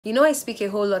You know, I speak a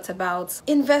whole lot about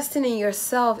investing in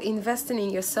yourself,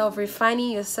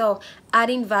 refining yourself,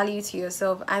 adding value to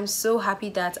yourself. I'm so happy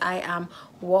that I am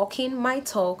walking my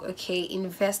talk, okay,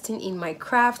 investing in my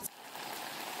craft.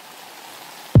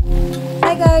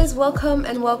 Hi guys,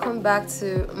 welcome back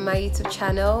to my YouTube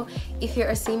channel. If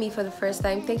you're seeing me for the first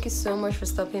time, thank you so much for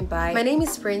stopping by. My name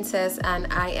is Princess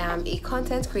and I am a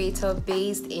content creator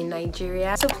based in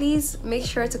Nigeria. So please make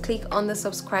sure to click on the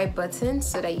subscribe button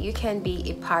so that you can be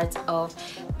a part of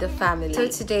the family. So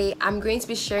today I'm going to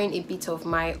be sharing a bit of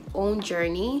my own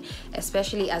journey,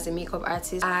 especially as a makeup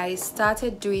artist. I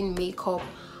started doing makeup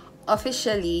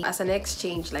officially as an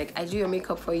exchange, like I do your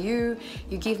makeup for you,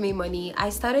 you give me money. I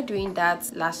started doing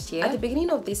that last year. At the beginning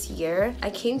of this year,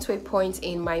 I came to a point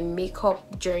in my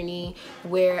makeup journey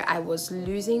where I was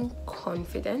losing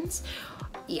confidence.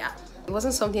 Yeah, it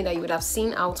wasn't something that you would have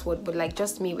seen outward, but like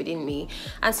just me within me.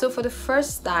 And so for the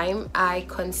first time, I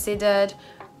considered,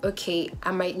 okay,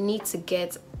 I might need to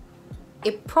get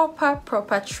a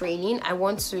proper training. I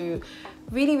want to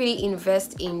really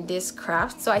invest in this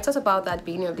craft. So I thought about that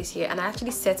beginning of this year, and I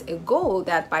actually set a goal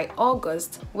that by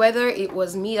August, whether it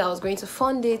was me that was going to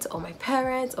fund it or my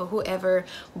parents or whoever,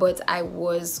 but I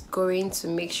was going to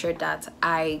make sure that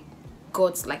I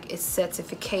got like a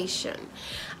certification.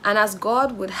 And as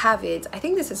God would have it, I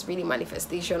think this is really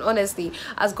manifestation, honestly,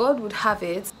 as God would have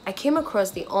it, I came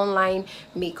across the online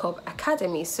makeup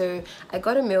academy. So I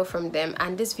got a mail from them,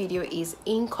 and this video is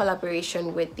in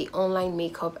collaboration with the online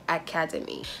makeup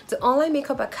academy. The online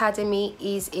makeup academy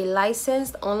is a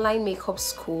licensed online makeup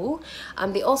school.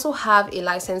 They also have a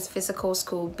licensed physical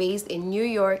school based in New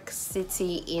York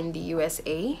City in the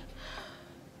USA.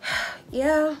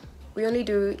 Yeah, we only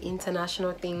do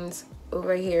international things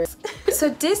over here. So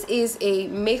this is a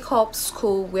makeup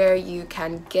school where you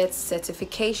can get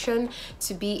certification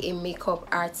to be a makeup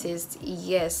artist.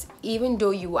 Yes, even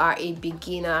though you are a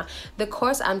beginner. The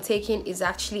course I'm taking is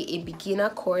actually a beginner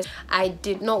course. I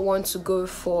did not want to go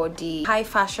for the high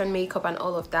fashion makeup and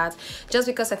all of that, just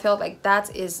because I felt like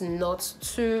that is not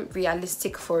too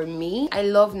realistic for me. I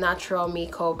love natural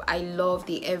makeup. I love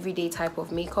the everyday type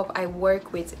of makeup. I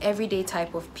work with everyday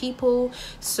type of people,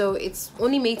 so it's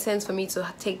only made sense for me to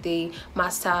take the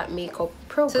master makeup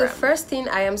program. So the first thing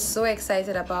I am so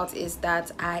excited about is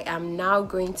that I am now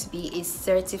going to be a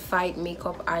certified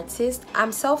makeup artist.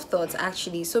 I'm self-taught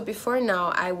actually. So before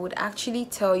now, I would actually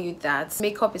tell you that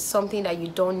makeup is something that you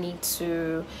don't need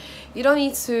to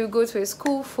go to a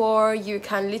school for. You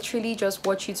can literally just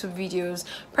watch YouTube videos,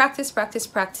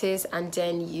 practice, and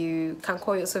then you can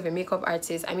call yourself a makeup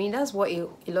artist. I mean, that's what a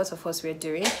lot of us were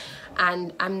doing,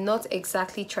 and I'm not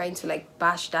exactly trying to like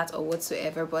bash that or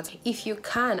whatsoever, but if you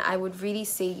can, I would really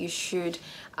say you should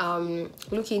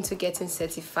look into getting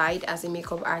certified as a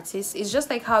makeup artist. It's just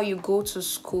like how you go to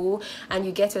school and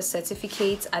you get your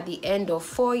certificate at the end of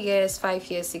 4 years,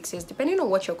 5 years, 6 years, depending on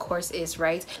what your course is,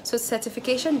 right? So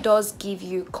certification does give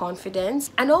you confidence.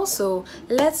 And also,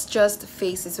 let's just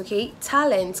face it, okay,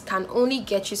 talent can only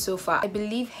get you so far. I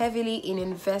believe heavily in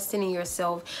investing in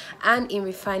yourself and in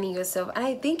refining yourself, and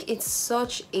I think it's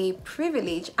such a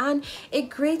privilege and a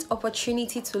great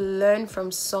opportunity to learn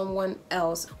from someone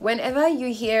else. Whenever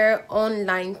you hear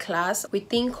online class, we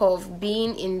think of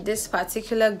being in this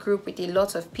particular group with a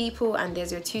lot of people and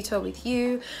there's your tutor with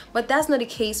you, but that's not the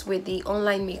case with the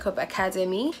online makeup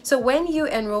academy. So when you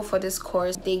enroll for this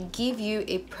course, they give you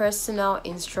a personal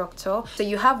instructor, so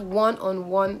you have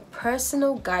one-on-one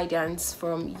personal guidance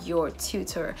from your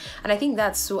tutor. And I think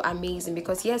that's so amazing,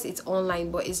 because yes, it's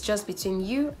online, but it's just between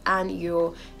you and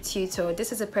your tutor.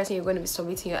 This is a person you're going to be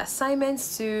submitting your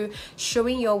assignments to,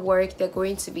 showing your work. They're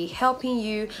going to be helping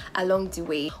you along the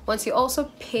way. Once you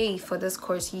also pay for this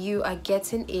course, you are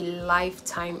getting a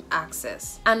lifetime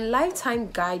access and lifetime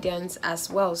guidance as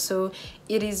well. So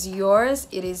it is yours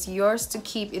to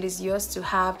keep, it is yours to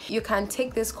have. You can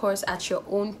take this course at your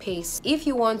own pace. If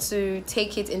you want to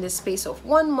take it in the space of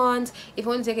 1 month, if you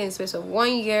want to take it in the space of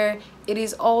 1 year, it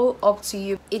is all up to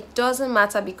you. It doesn't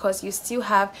matter, because you still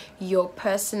have your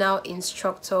personal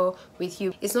instructor with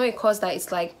you. It's not a course that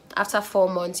it's like after 4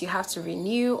 months you have to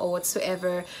renew or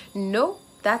whatsoever. No,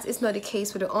 that is not the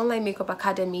case with the online makeup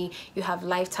academy. You have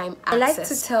lifetime access. I like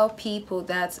to tell people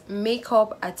that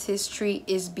makeup artistry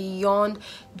is beyond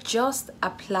just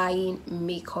applying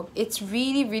makeup. It's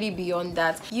really beyond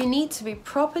that. You need to be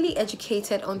properly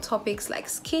educated on topics like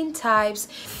skin types,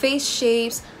 face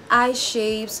shapes, eye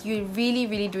shapes, you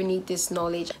really do need this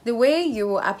knowledge. The way you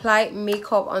will apply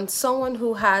makeup on someone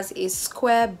who has a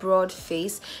square broad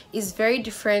face is very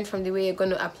different from the way you're going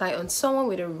to apply on someone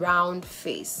with a round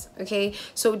face. Okay,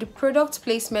 so the product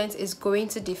placement is going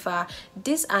to differ.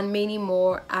 This and many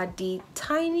more are the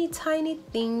tiny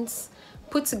things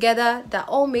put together that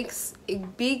all makes a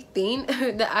big thing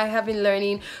that I have been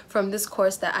learning from this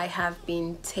course that I have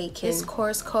been taking. This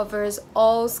course covers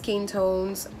all skin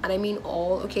tones, and I mean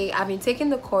all. Okay, I've been taking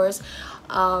the course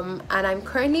and I'm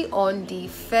currently on the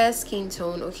fair skin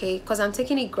tone, okay, because I'm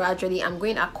taking it gradually. I'm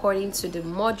going according to the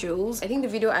modules. I think the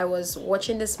video I was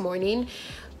watching this morning,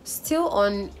 still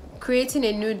on creating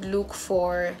a nude look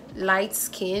for light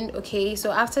skin. Okay,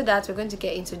 so after that we're going to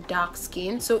get into dark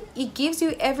skin. So it gives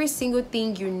you every single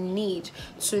thing you need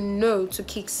to know to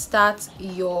kickstart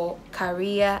your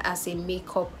career as a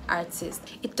makeup artist.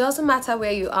 It doesn't matter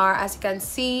where you are. As you can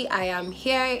see, I am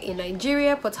here in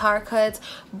Nigeria, Port Harcourt,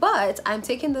 but I'm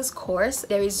taking this course.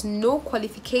 There is no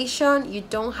qualification. You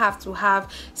don't have to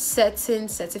have certain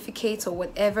certificates or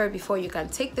whatever before you can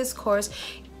take this course.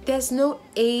 There's no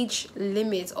age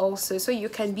limit also, so you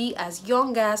can be as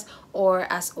young as or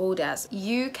as old as.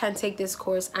 You can take this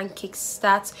course and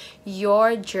kickstart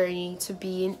your journey to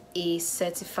being a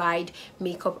certified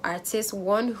makeup artist,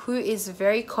 one who is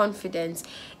very confident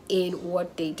in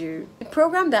what they do. The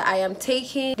program that I am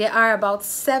taking, there are about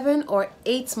 7 or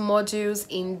 8 modules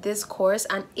in this course,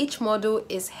 and each module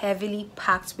is heavily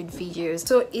packed with videos,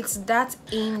 so it's that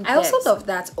in-depth. I also love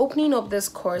that opening up this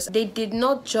course, they did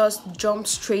not just jump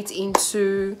straight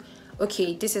into,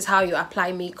 okay, this is how you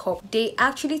apply makeup. They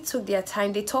actually took their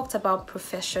time. They talked about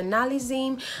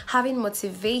professionalism, having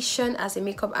motivation as a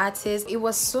makeup artist. It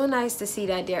was so nice to see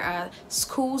that there are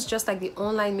schools just like the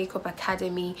Online Makeup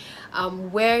Academy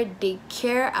where they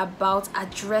care about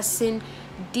addressing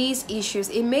these issues.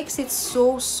 It makes it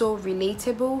so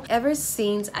relatable. Ever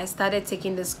since I started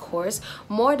taking this course,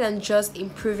 more than just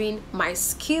improving my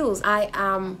skills, I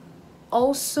am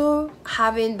also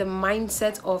having the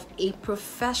mindset of a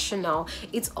professional.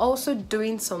 It's also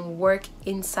doing some work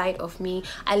inside of me.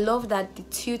 I love that the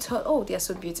tutor, oh, they're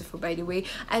so beautiful, by the way.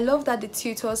 I love that the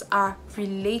tutors are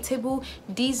relatable.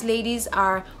 These ladies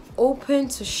are open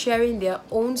to sharing their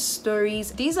own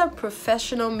stories. These are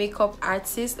professional makeup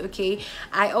artists. Okay,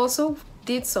 I also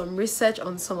did some research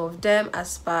on some of them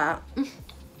as per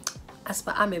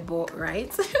Amebo,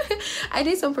 right? I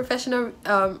did some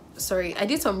I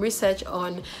did some research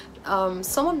on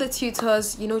some of the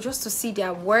tutors, you know, just to see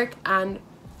their work, and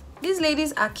these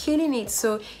ladies are killing it.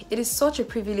 So it is such a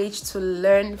privilege to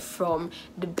learn from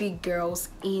the big girls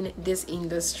in this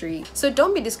industry. So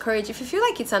don't be discouraged if you feel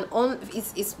like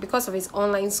it's because of its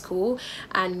online school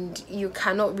and you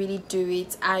cannot really do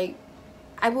it. I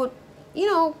would, you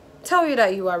know, tell you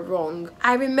that you are wrong.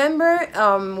 I remember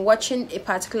watching a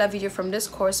particular video from this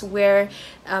course where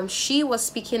she was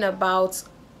speaking about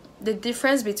the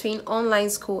difference between online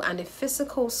school and a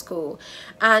physical school,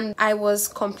 and I was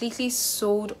completely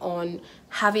sold on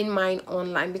having mine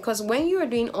online, because when you are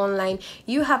doing online,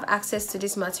 you have access to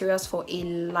these materials for a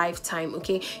lifetime.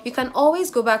 Okay, you can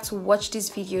always go back to watch these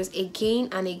videos again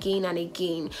and again and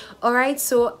again. All right,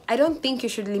 so I don't think you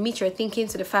should limit your thinking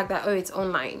to the fact that, oh, it's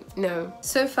online. No.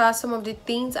 So far, some of the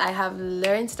things I have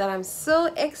learned that I'm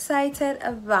so excited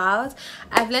about.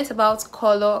 I've learned about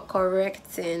color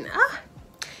correcting.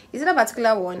 Is it a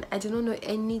particular one? I do not know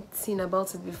anything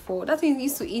about it before. That thing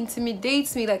used to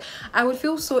intimidate me. Like, I would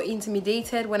feel so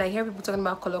intimidated when I hear people talking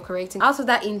about color correcting. Out of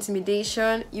that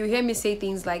intimidation, you hear me say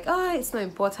things like, oh, it's not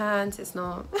important, it's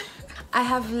not. I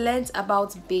have learned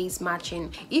about base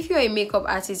matching. If you're a makeup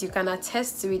artist, you can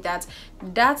attest to it that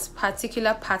that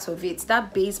particular part of it,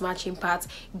 that base matching part,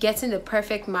 getting the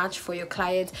perfect match for your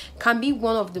client, can be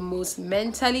one of the most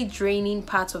mentally draining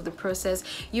parts of the process.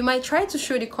 You might try to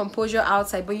show the composure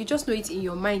outside, but you just know it in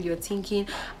your mind. You're thinking,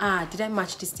 did I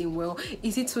match this thing well?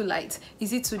 Is it too light?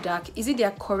 Is it too dark? Is it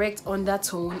their correct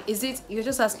undertone? Is it, you're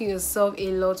just asking yourself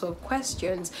a lot of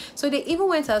questions. So they even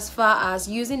went as far as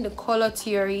using the color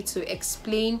theory to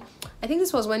explain, I think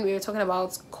this was when we were talking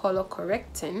about color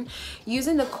correcting,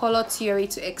 using the color theory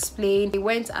to explain. They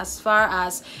went as far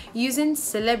as using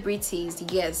celebrities,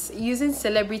 yes, using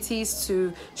celebrities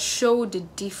to show the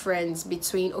difference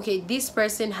between, okay, this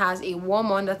person has a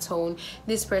warm undertone,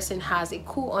 this person has a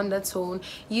cool undertone,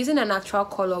 using an actual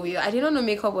color wheel. I did not know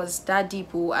makeup was that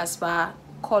deep as far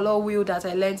color wheel that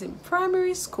I learned in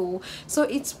primary school. So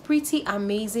it's pretty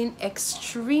amazing,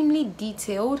 extremely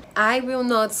detailed. I will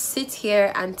not sit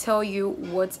here and tell you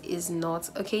what is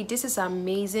not. Okay, this is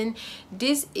amazing.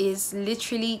 This is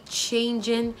literally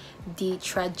changing the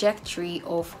trajectory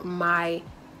of my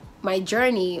my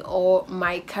journey or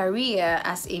my career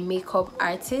as a makeup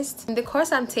artist. In the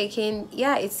course I'm taking,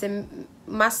 yeah, it's a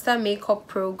master makeup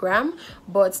program,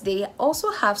 but they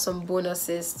also have some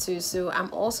bonuses too. So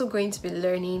I'm also going to be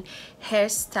learning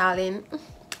hairstyling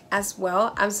as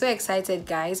well. I'm so excited,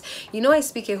 guys. You know, I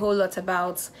speak a whole lot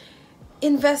about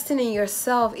investing in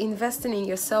yourself,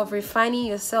 refining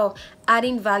yourself,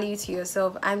 adding value to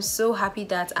yourself. I'm so happy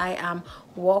that I am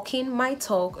walking my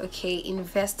talk, okay,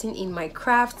 investing in my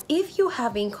craft. If you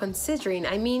have been considering,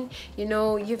 I mean, you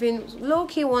know, you've been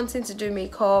low-key wanting to do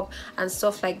makeup and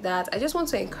stuff like that, I just want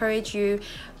to encourage you,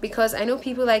 because I know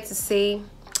people like to say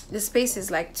the space is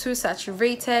like too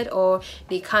saturated or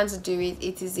they can't do it.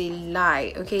 It is a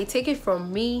lie, okay? Take it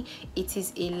from me, it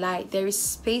is a lie. There is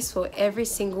space for every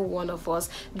single one of us.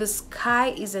 The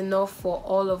sky is enough for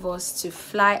all of us to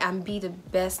fly and be the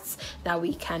best that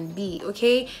we can be,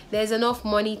 okay? There's enough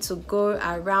money to go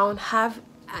around. Have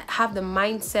the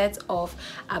mindset of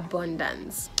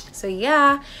abundance. So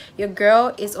yeah, your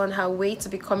girl is on her way to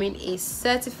becoming a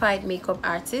certified makeup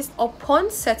artist.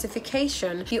 Upon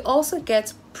certification, you also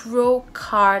get pro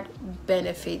card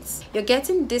benefits. You're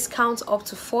getting discounts up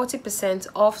to 40%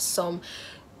 off some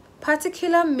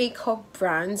particular makeup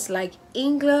brands like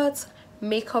Inglot,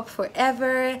 Makeup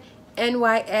Forever,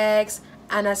 NYX,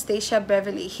 Anastasia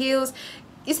Beverly Hills.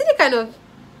 You see the kind of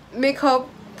makeup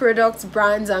products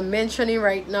brands I'm mentioning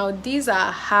right now? These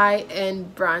are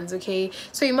high-end brands, okay?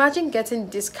 So imagine getting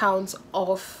discounts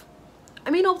of, I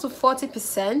mean, up to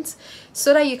 40%,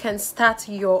 so that you can start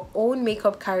your own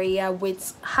makeup career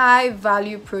with high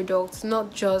value products,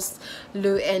 not just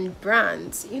low-end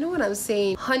brands. You know what I'm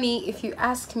saying? Honey, if you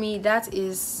ask me, that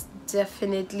is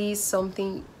definitely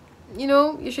something, you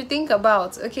know, you should think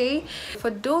about, okay? For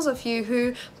those of you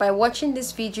who, by watching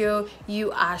this video,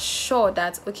 you are sure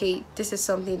that, okay, this is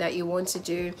something that you want to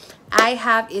do, I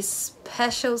have a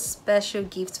special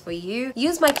gift for you.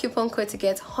 Use my coupon code to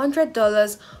get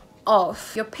 $100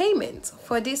 off your payment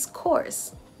for this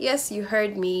course. Yes, you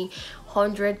heard me,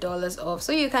 $100 off.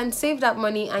 So you can save that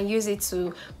money and use it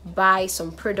to buy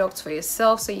some products for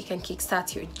yourself so you can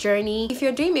kickstart your journey. If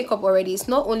you're doing makeup already, it's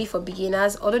not only for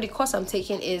beginners, although the course I'm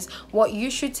taking is what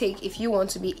you should take if you want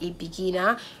to be a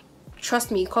beginner. Trust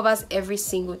me, it covers every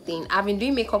single thing. I've been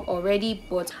doing makeup already,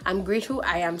 but I'm grateful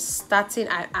I am starting.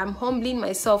 I'm humbling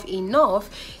myself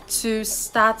enough to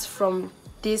start from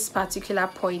this particular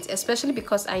point, especially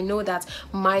because I know that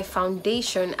my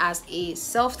foundation as a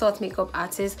self-taught makeup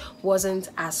artist wasn't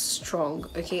as strong,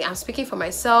 okay? I'm speaking for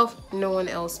myself, no one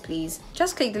else, please.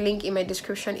 Just click the link in my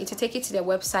description. It will take you to their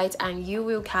website and you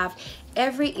will have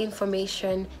every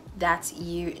information that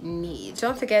you need.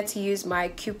 Don't forget to use my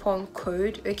coupon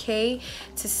code, okay,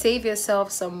 to save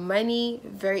yourself some money.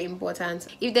 Very important.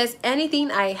 If there's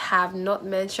anything I have not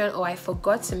mentioned or I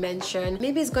forgot to mention,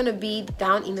 maybe it's gonna be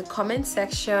down in the comment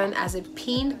section as a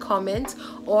pinned comment,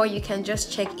 or you can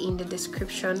just check in the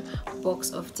description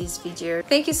box of this video.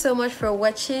 Thank you so much for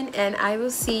watching, and I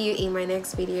will see you in my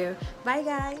next video. Bye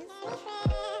guys.